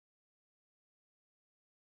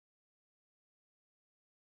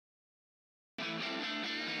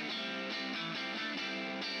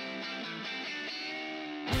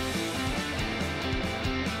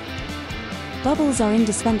Bubbles are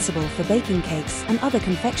indispensable for baking cakes and other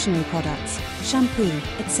confectionery products, shampoo,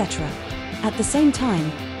 etc. At the same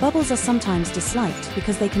time, bubbles are sometimes disliked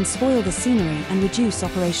because they can spoil the scenery and reduce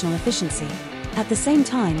operational efficiency. At the same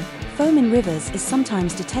time, foam in rivers is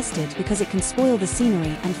sometimes detested because it can spoil the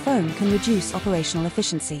scenery and foam can reduce operational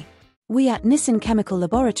efficiency. We at Nissin Chemical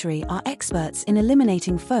Laboratory are experts in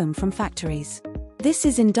eliminating foam from factories. This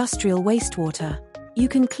is industrial wastewater. You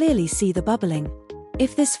can clearly see the bubbling.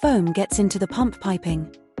 If this foam gets into the pump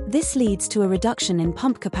piping, this leads to a reduction in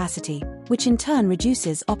pump capacity, which in turn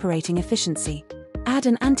reduces operating efficiency. Add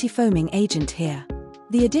an antifoaming agent here.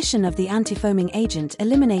 The addition of the antifoaming agent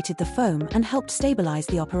eliminated the foam and helped stabilize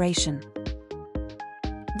the operation.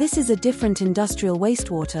 This is a different industrial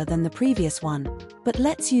wastewater than the previous one, but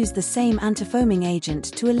let's use the same antifoaming agent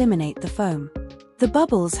to eliminate the foam. The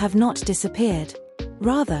bubbles have not disappeared.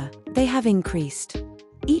 Rather, they have increased.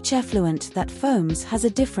 Each effluent that foams has a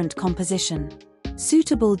different composition.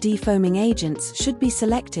 Suitable defoaming agents should be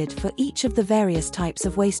selected for each of the various types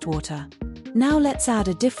of wastewater. Now let's add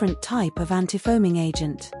a different type of antifoaming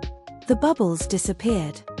agent. The bubbles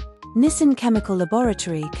disappeared. Nissin Chemical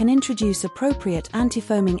Laboratory can introduce appropriate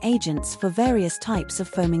antifoaming agents for various types of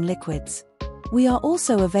foaming liquids. We are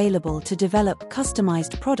also available to develop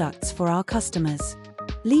customized products for our customers.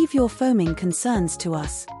 Leave your foaming concerns to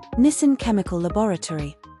us, Nissin Chemical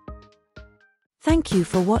Laboratory. Thank you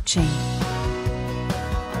for watching.